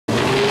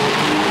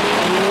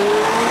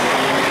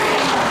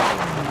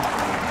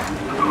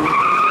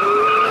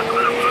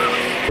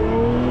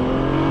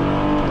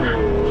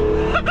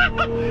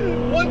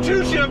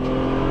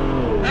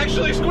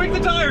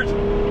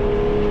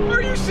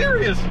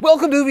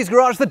Welcome to Uvie's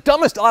Garage, the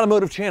dumbest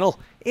automotive channel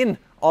in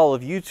all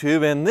of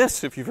YouTube. And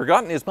this, if you've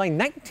forgotten, is my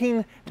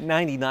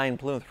 1999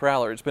 Plymouth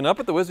Prowler. It's been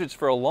up at the Wizards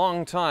for a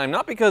long time,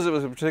 not because it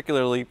was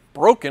particularly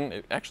broken,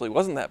 it actually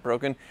wasn't that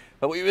broken,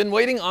 but we've been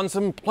waiting on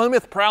some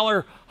Plymouth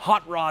Prowler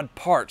hot rod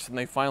parts, and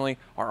they finally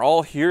are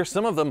all here.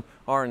 Some of them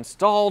are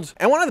installed.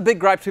 And one of the big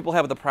gripes people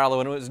have with the Prowler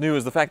when it was new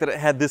is the fact that it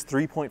had this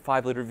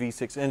 3.5 liter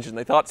V6 engine.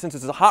 They thought since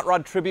it's a hot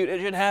rod tribute, it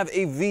should have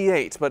a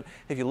V8. But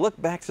if you look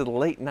back to the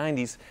late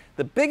 90s,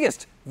 the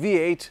biggest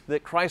V8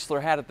 that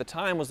Chrysler had at the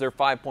time was their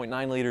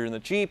 5.9 liter in the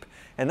Jeep,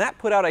 and that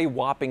put out a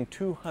whopping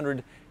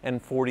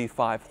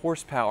 245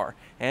 horsepower.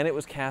 And it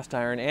was cast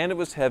iron, and it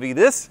was heavy.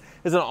 This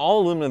is an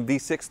all aluminum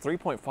V6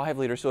 3.5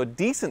 liter, so a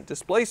decent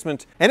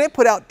displacement, and it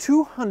put out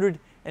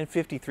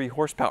 253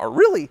 horsepower.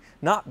 Really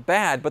not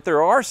bad, but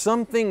there are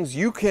some things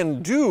you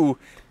can do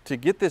to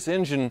get this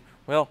engine,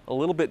 well, a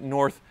little bit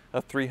north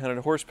of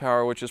 300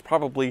 horsepower, which is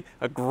probably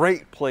a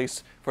great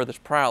place for this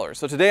Prowler.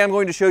 So today I'm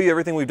going to show you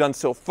everything we've done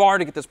so far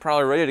to get this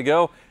Prowler ready to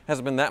go.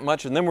 Hasn't been that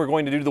much, and then we're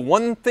going to do the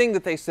one thing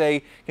that they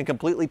say can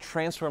completely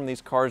transform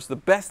these cars, the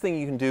best thing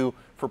you can do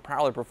for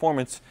Prowler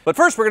performance. But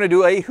first we're going to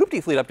do a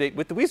Hoopty Fleet update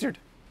with the Wizard,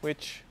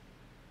 Wizard?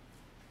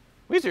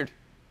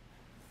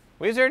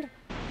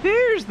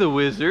 There's the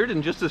Wizard,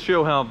 and just to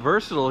show how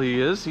versatile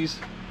he is, he's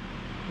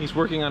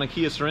working on a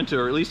Kia Sorento,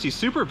 or at least he's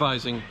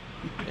supervising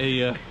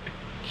a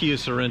Kia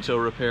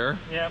Sorento repair.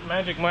 Yeah,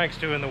 Magic Mike's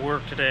doing the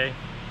work today.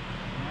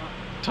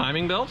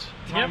 Timing belt?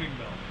 Timing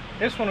belt.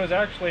 This one was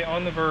actually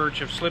on the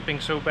verge of slipping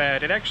so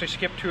bad. It actually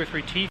skipped 2 or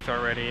 3 teeth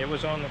already. It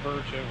was on the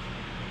verge of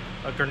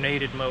a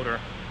grenaded motor.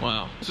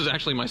 Wow. This is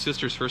actually my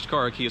sister's first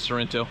car, a Kia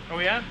Sorento. Oh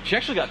yeah? She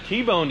actually got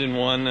T-boned in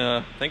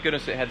one. Thank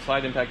goodness it had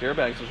side impact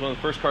airbags. It was one of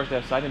the first cars to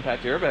have side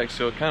impact airbags,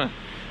 so it kind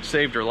of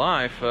saved her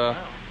life.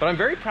 Wow. But I'm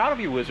very proud of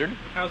you, Wizard.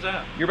 How's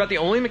that? You're about the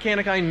only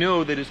mechanic I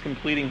know that is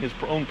completing his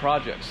own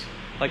projects.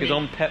 Like his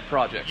own pet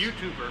projects.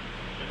 YouTuber,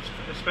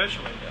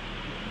 especially.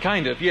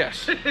 Kind of,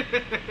 yes.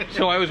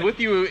 So I was with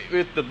you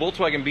with the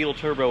Volkswagen Beetle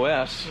Turbo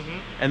S,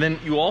 and then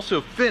you also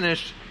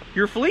finished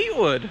your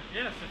Fleetwood.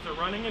 Yes, it's a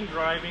running and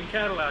driving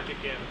Cadillac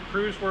again.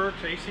 Cruise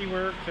works, AC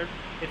works.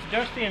 It's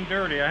dusty and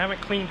dirty. I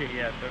haven't cleaned it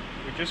yet, but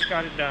we just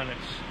got it done.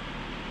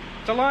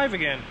 It's alive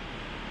again.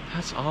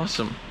 That's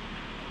awesome.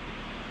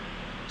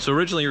 So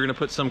originally you were going to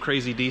put some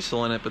crazy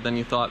diesel in it, but then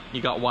you thought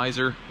you got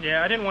wiser.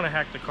 Yeah, I didn't want to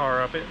hack the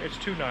car up. It's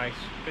too nice.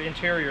 The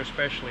interior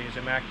especially is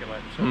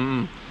immaculate. So.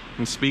 And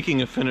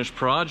speaking of finished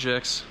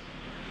projects,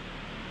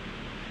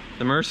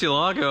 the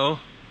Murcielago.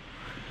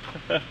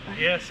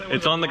 Yes,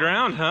 it's on the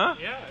ground, huh?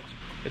 Yeah.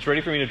 It's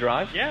ready for me to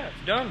drive? Yeah,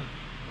 it's done.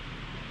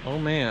 Oh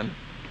man.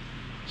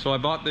 So I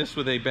bought this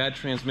with a bad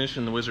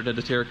transmission. The Wizard had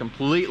to tear it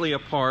completely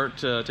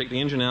apart, take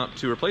the engine out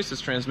to replace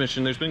this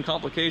transmission. There's been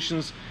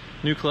complications,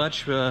 new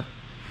clutch, but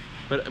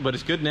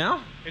it's good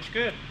now? It's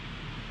good.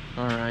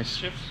 All right.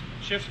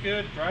 Shifts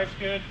good, drives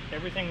good,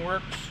 everything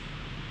works.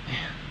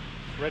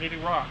 It's ready to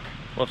rock.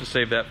 We'll have to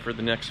save that for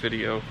the next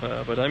video,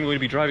 but I'm going to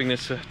be driving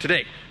this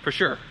today, for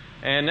sure.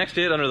 And next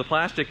hit under the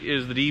plastic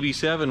is the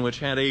DB7, which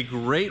had a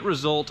great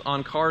result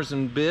on cars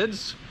and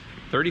bids.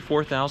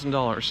 $34,000.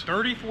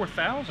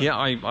 $34,000? Yeah,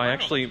 I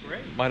actually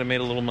might have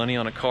made a little money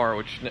on a car,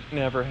 which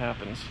never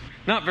happens.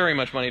 Not very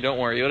much money, don't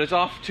worry, but it's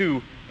off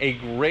to a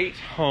great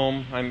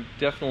home. I'm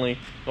definitely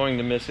going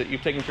to miss it.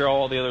 You've taken care of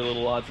all the other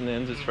little odds and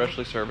ends. It's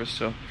freshly serviced,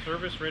 so...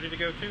 Service ready to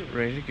go, too.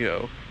 Ready to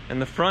go.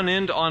 And the front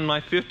end on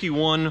my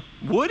 51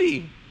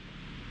 Woody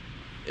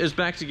is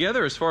back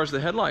together as far as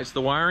the headlights.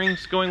 The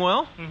wiring's going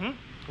well?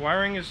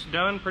 Wiring is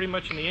done pretty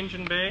much in the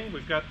engine bay.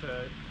 We've got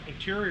the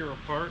interior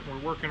apart. We're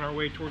working our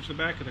way towards the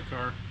back of the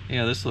car.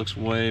 Yeah, this looks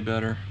way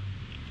better.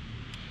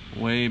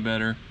 Way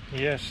better.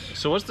 Yes.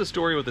 So what's the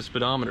story with the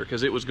speedometer?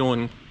 Because it was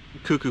going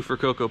cuckoo for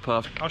Cocoa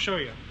Puff. I'll show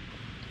you.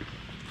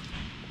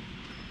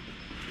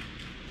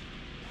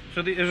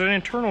 So there's an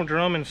internal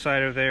drum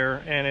inside of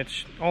there, and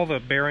it's all the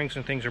bearings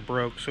and things are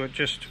broke, so it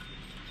just...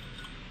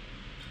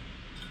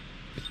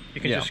 You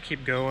can just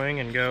keep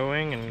going and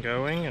going and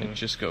going, and... It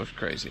just goes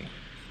crazy.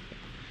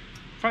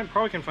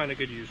 Probably can find a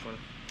good used one.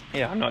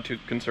 Yeah, I'm not too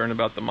concerned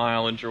about the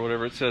mileage or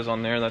whatever it says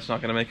on there. That's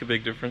not going to make a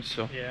big difference,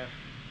 so... Yeah.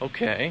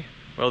 Okay.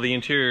 Well, the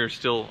interior is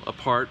still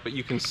apart, but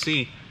you can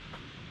see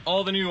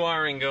all the new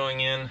wiring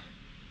going in.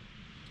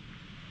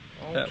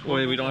 That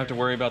way we don't have to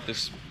worry about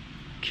this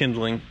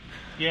kindling.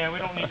 Yeah, we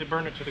don't need to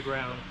burn it to the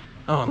ground.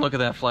 Oh, and look at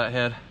that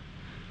flathead.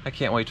 I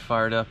can't wait to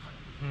fire it up.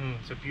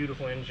 It's a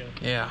beautiful engine.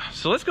 Yeah.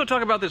 So let's go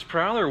talk about this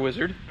Prowler,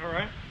 Wizard. All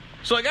right.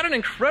 So I got an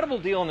incredible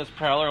deal on this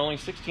Prowler, only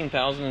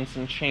 $16,000 and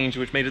some change,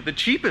 which made it the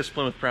cheapest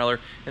Plymouth Prowler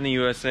in the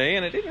USA,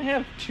 and it didn't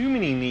have too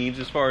many needs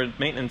as far as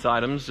maintenance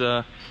items.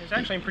 It's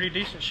actually in pretty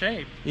decent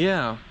shape.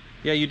 Yeah.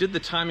 Yeah, you did the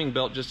timing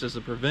belt just as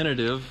a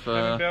preventative.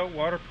 Timing belt,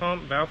 water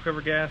pump, valve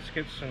cover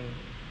gaskets, and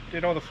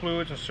did all the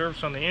fluids and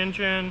service on the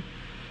engine.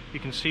 You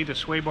can see the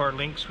sway bar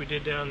links we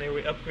did down there.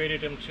 We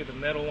upgraded them to the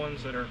metal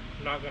ones that are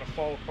not going to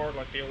fall apart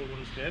like the old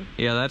ones did.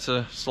 Yeah, that's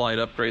a slight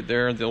upgrade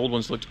there. The old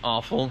ones looked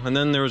awful. And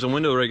then there was a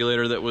window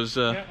regulator that was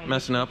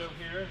messing up.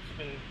 Here, it's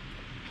been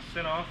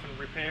sent off and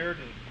repaired,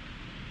 and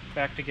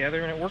back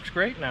together, and it works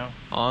great now.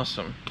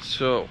 Awesome.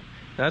 So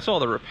that's all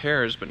the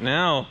repairs, but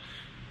now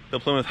the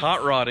Plymouth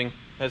hot rodding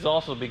has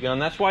also begun.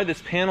 That's why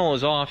this panel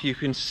is off. You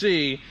can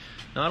see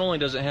not only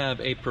does it have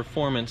a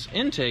performance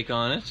intake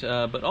on it,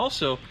 but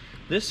also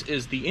this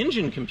is the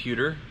engine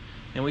computer,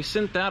 and we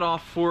sent that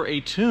off for a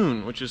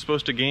tune, which is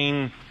supposed to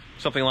gain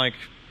something like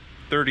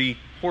 30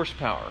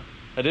 horsepower.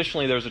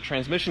 Additionally, there's a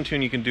transmission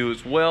tune you can do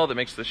as well that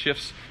makes the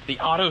shifts, the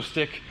auto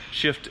stick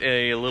shift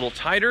a little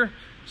tighter,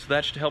 so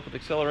that should help with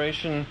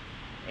acceleration.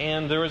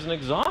 And there is an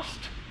exhaust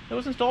that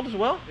was installed as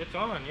well? It's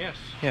on, yes.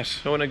 Yes,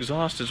 so an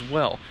exhaust as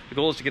well. The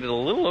goal is to get it a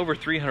little over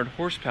 300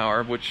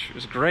 horsepower, which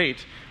is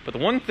great. But the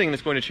one thing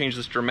that's going to change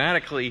this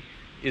dramatically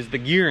is the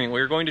gearing.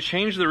 We're going to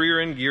change the rear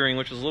end gearing,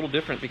 which is a little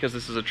different because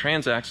this is a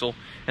transaxle.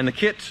 And the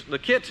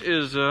kit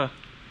is not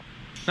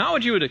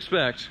what you would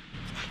expect.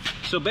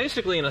 So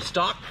basically in a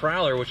stock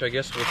Prowler, which I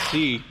guess we'll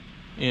see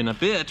in a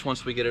bit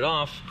once we get it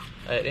off,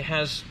 it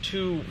has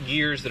two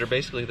gears that are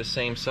basically the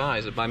same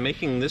size. By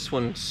making this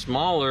one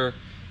smaller,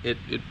 it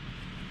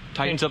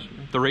tightens up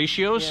the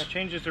ratios? Yeah, it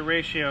changes the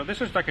ratio.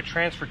 This is like a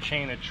transfer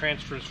chain that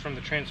transfers from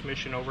the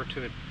transmission over to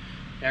the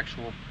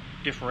actual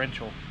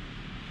differential.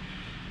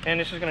 And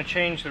this is going to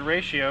change the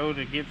ratio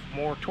to give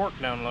more torque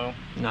down low.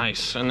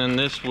 Nice. And then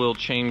this will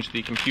change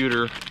the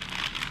computer.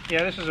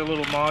 Yeah, this is a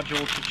little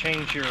module to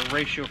change your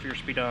ratio for your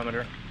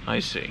speedometer. I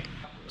see.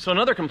 So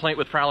another complaint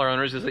with Prowler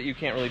owners is that you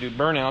can't really do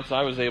burnouts.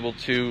 I was able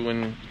to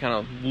in kind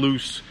of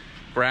loose,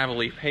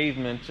 gravelly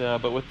pavement,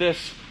 but with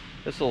this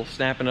will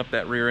snapping up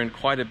that rear end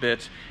quite a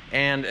bit.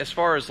 And as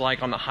far as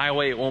like on the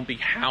highway, it won't be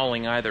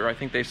howling either. I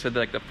think they said that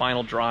like the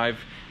final drive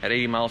at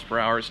 80 miles per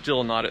hour is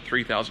still not at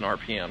 3,000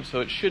 RPM, so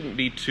it shouldn't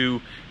be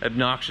too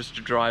obnoxious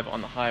to drive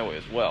on the highway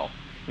as well.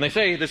 And they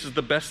say this is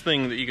the best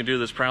thing that you can do to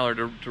this Prowler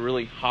to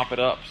really hop it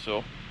up,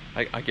 so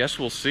I guess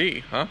we'll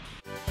see, huh?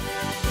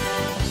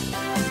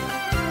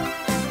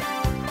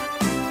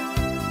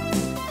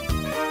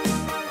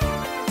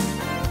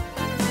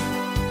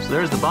 So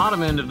there's the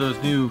bottom end of those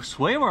new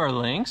sway bar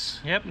links.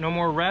 Yep, no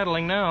more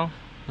rattling now.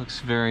 Looks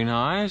very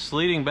nice.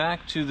 Leading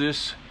back to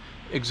this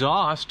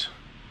exhaust,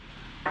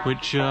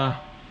 which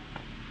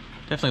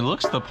definitely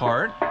looks the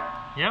part.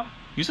 Yep.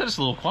 You said it's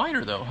a little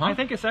quieter though, huh? I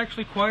think it's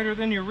actually quieter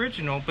than the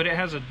original, but it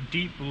has a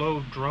deep,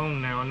 low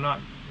drone now and not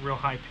real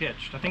high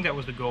pitched. I think that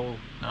was the goal.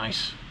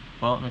 Nice.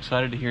 Well, I'm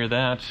excited to hear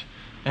that.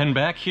 And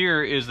back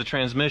here is the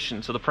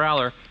transmission. So the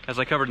Prowler, as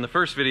I covered in the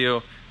first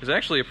video, is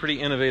actually a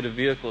pretty innovative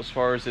vehicle as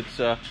far as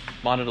its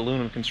mounted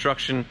aluminum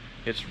construction,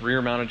 its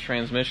rear-mounted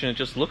transmission. It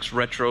just looks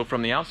retro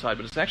from the outside,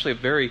 but it's actually a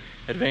very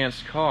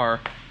advanced car.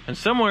 And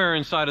somewhere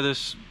inside of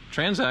this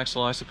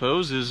transaxle, I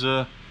suppose, is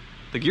the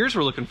gears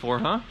we're looking for,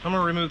 huh? I'm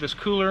gonna remove this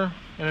cooler,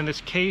 and then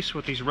this case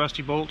with these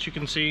rusty bolts you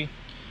can see,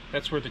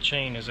 that's where the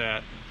chain is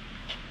at.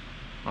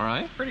 All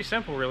right. Pretty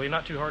simple, really,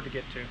 not too hard to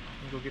get to.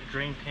 Go get a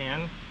drain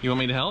pan. You want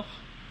me to help?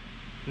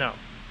 No.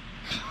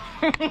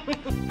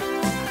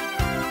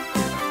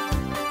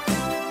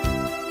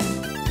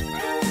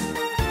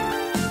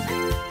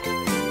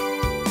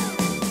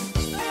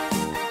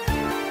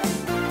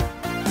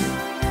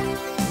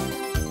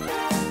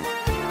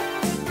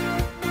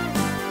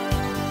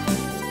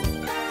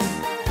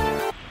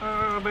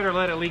 Better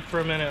let it leak for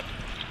a minute.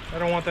 I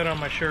don't want that on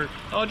my shirt.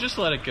 Oh, just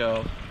let it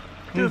go.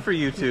 Do it for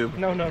YouTube.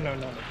 No.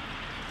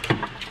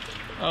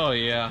 Oh,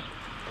 yeah.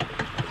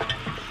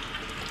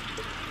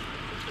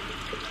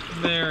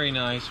 Very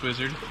nice,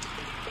 Wizard.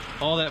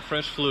 All that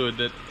fresh fluid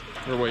that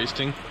we're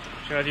wasting.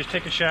 Should I just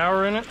take a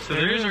shower in it? So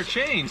there's our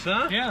chains,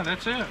 huh? Yeah,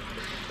 that's it. You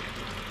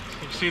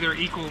can see they're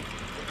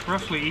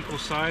roughly equal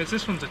size.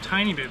 This one's a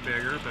tiny bit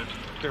bigger, but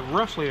they're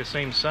roughly the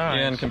same size.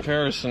 Yeah, in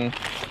comparison.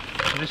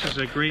 And this is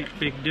a great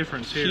big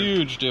difference here.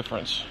 Huge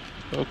difference.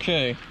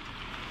 Okay.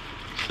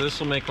 So this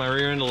will make my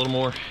rear end a little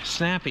more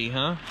snappy,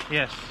 huh?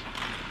 Yes.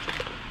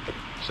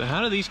 So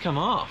how do these come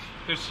off?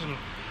 There's some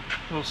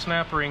little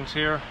snap rings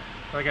here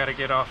I got to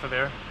get off of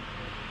there.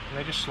 And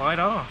they just slide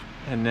off.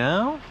 And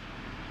now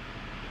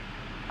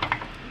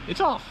it's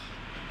off.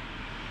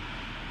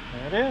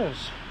 There it is.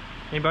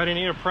 Anybody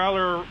need a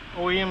Prowler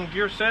OEM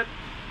gear set?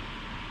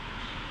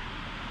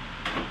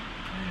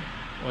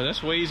 Well,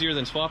 that's way easier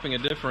than swapping a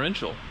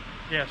differential.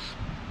 Yes.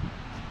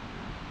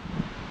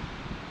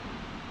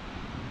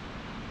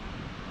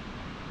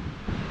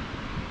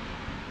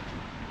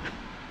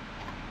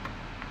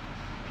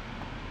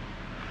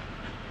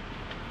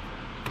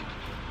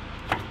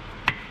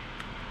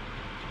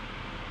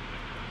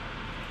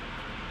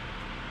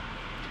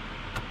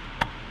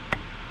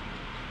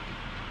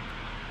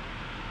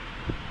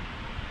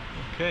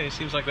 Okay,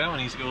 seems like that one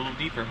needs to go a little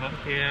deeper, huh?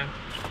 Yeah.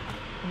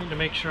 I need to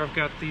make sure I've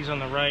got these on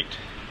the right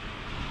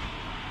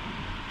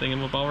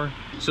thingamabobber.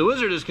 So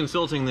Wizard is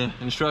consulting the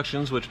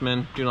instructions, which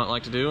men do not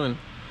like to do, and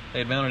they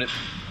had mounted it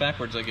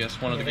backwards, I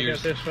guess, one of the gears.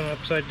 I got this one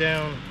upside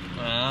down.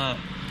 Ah.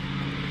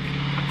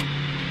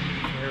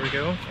 There we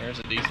go. There's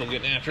a diesel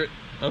getting after it.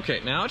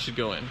 Okay, now it should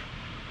go in.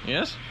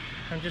 Yes?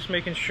 I'm just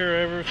making sure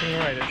everything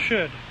right. It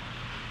should.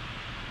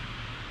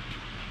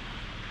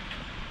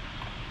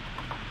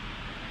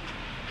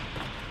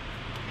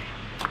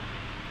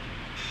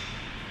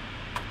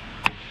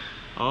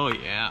 Oh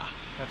yeah.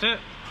 That's it.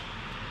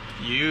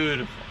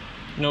 Beautiful.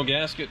 No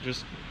gasket,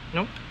 just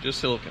Nope. Just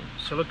silicone.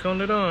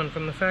 Siliconed it on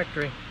from the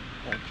factory.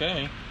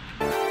 Okay.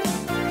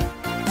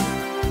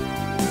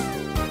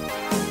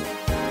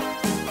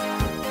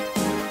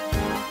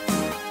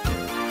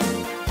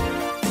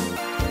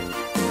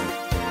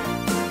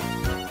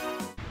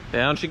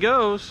 Down she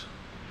goes.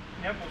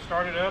 Yep, we'll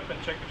start it up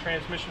and check the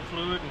transmission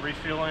fluid and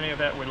refill any of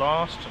that we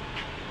lost.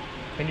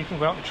 And you can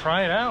go out and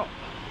try it out.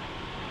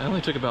 That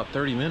only took about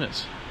 30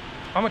 minutes.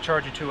 I'm gonna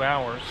charge you 2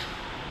 hours.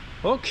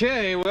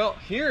 Okay, well,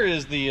 here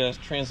is the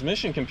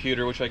transmission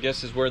computer, which I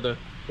guess is where the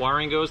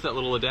wiring goes, that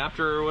little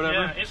adapter or whatever.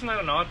 Yeah, isn't that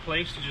an odd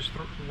place to just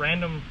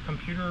random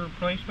computer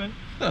placement?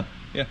 Huh,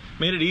 yeah.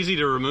 Made it easy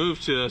to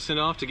remove, to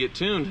send off to get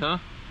tuned, huh?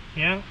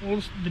 Yeah,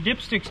 well, the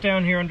dipstick's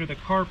down here under the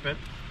carpet.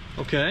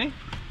 Okay.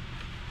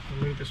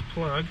 Remove this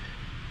plug.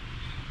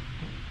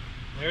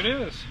 There it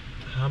is.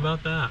 How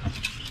about that?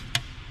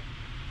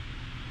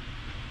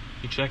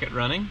 You check it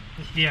running?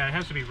 Yeah, it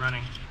has to be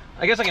running.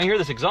 I guess I can hear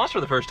this exhaust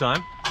for the first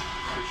time.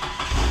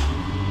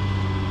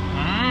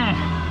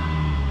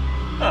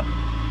 Huh.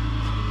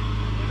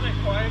 Isn't it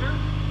quieter?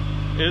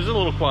 It is a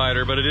little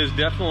quieter, but it is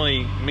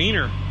definitely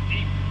meaner.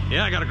 Deep.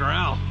 Yeah, I got a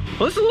growl.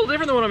 Well, this is a little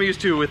different than what I'm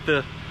used to with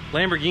the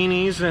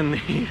Lamborghinis and the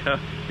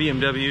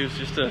BMWs.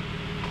 Just a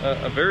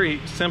very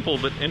simple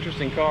but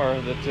interesting car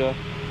that,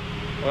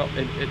 well,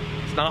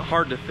 it's not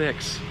hard to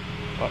fix.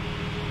 But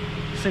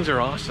these things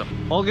are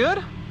awesome. All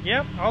good?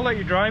 Yep, I'll let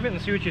you drive it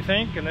and see what you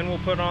think, and then we'll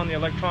put on the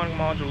electronic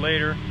module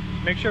later.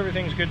 Make sure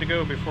everything's good to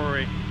go before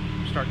we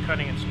start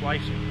cutting and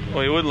splicing.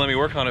 Well, he wouldn't let me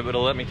work on it, but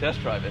he'll let me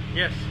test drive it.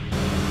 Yes.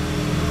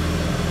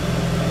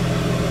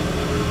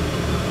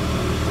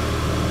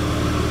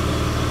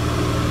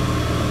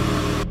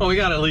 Well, we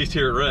got to at least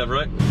hear it rev,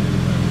 right?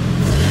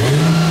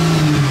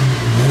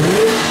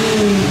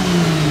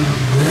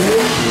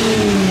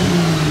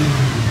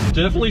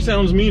 Definitely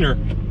sounds meaner.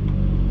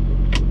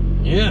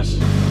 Yes.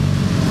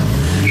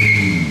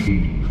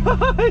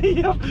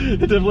 Yep, it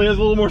definitely has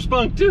a little more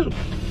spunk too.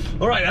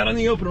 All right, out on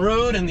the open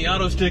road, and the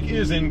auto stick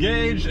is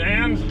engaged,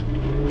 and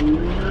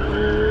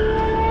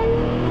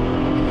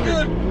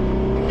good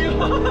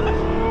God.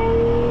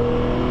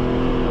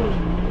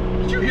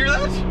 Did you hear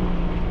that?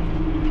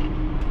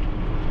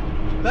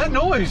 That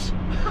noise.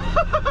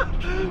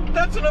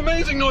 That's an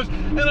amazing noise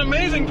and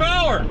amazing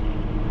power.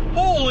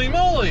 Holy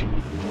moly.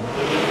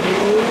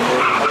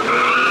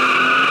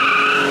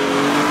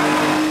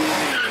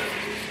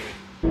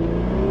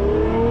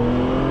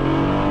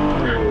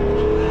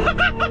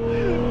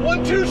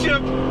 One-two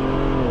shift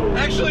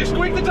actually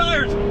squeaked the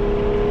tires.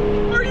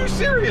 Are you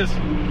serious?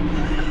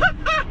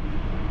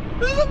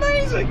 This is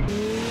amazing.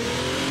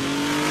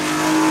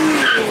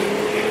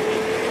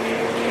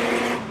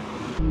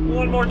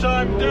 One more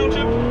time,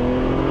 downshift.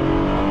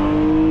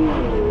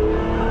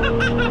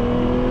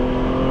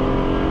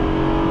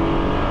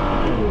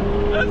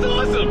 That's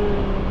awesome.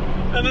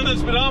 And then the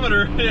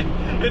speedometer,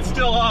 it's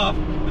still off.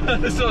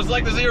 So it's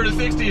like the 0 to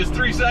 60 is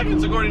 3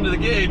 seconds according to the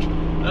gauge.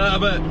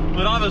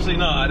 But obviously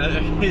not.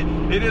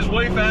 It is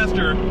way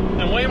faster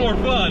and way more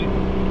fun,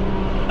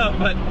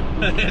 but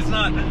it's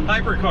not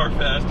hypercar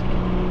fast.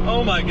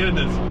 Oh my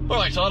goodness. All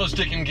right, so auto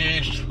stick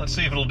engaged. Let's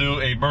see if it'll do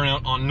a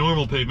burnout on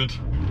normal pavement.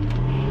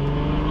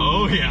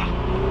 Oh yeah.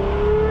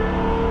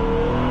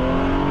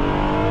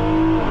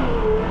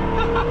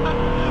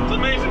 It's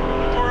amazing.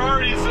 We're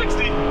already at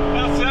 60,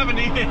 now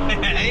 70,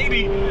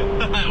 80,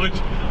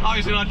 which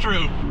obviously not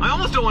true. I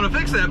almost don't want to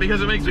fix that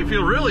because it makes me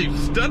feel really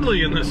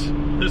studly in this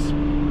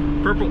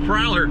purple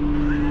Prowler.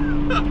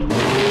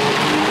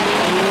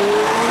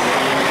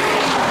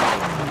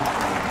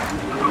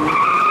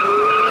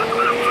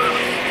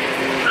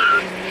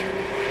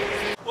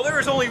 Well, there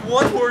is only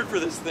one word for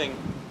this thing.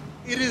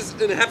 It is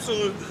an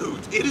absolute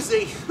hoot. It is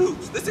a hoot.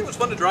 This thing was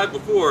fun to drive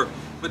before,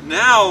 but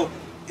now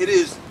it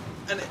is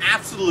an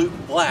absolute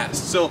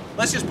blast. So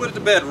let's just put it to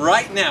bed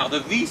right now. The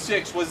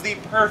V6 was the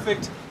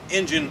perfect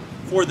engine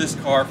for this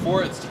car,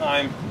 for its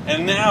time,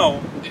 and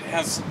now it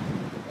has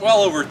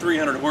well over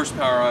 300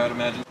 horsepower, I would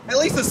imagine. At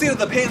least the seat of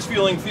the pants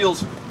feeling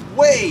feels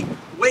way,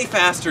 way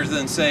faster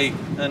than, say,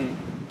 an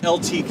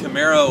LT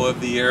Camaro of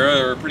the era,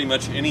 or pretty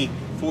much any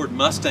Ford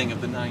Mustang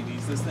of the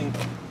 90s. This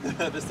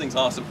thing's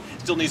awesome.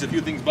 Still needs a few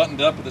things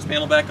buttoned up with this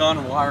panel back on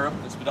and wire up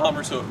the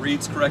speedometer so it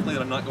reads correctly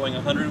that I'm not going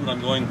 100 when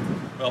I'm going,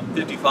 well,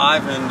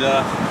 55, and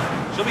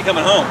she'll be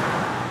coming home.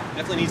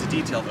 Definitely needs a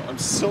detail though. I'm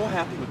so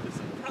happy with this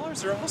thing.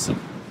 Prowlers are awesome.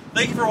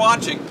 Thank you for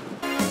watching.